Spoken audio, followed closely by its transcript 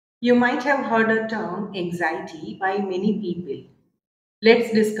You might have heard the term anxiety by many people.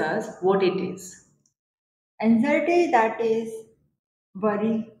 Let's discuss what it is. Anxiety, that is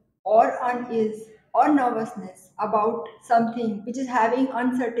worry or unease or nervousness about something which is having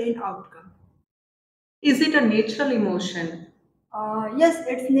uncertain outcome. Is it a natural emotion? Yes,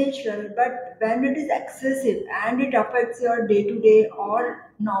 it's natural, but when it is excessive and it affects your day to day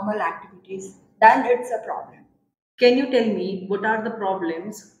or normal activities, then it's a problem. Can you tell me what are the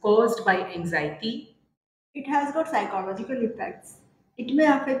problems caused by anxiety? It has got psychological effects. It may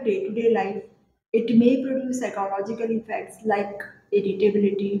affect day to day life. It may produce psychological effects like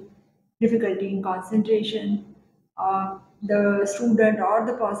irritability, difficulty in concentration. The student or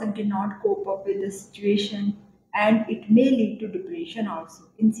the person cannot cope up with the situation, and it may lead to depression also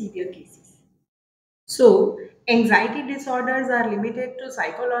in severe cases. So, anxiety disorders are limited to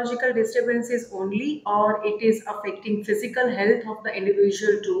psychological disturbances only, or it is affecting physical health of the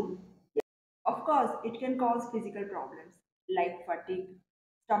individual too? Of course, it can cause physical problems like fatigue,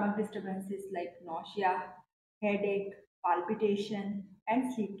 stomach disturbances like nausea, headache, palpitation,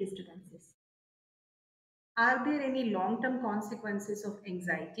 and sleep disturbances. Are there any long term consequences of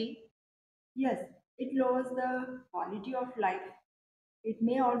anxiety? Yes, it lowers the quality of life. It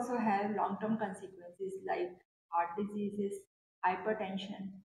may also have long term consequences like heart diseases,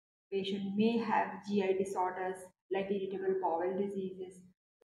 hypertension. Patient may have GI disorders like irritable bowel diseases,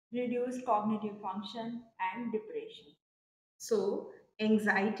 reduced cognitive function, and depression. So,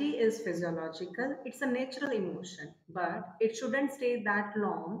 anxiety is physiological, it's a natural emotion, but it shouldn't stay that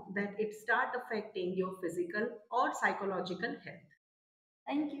long that it start affecting your physical or psychological health.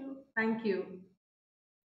 Thank you. Thank you.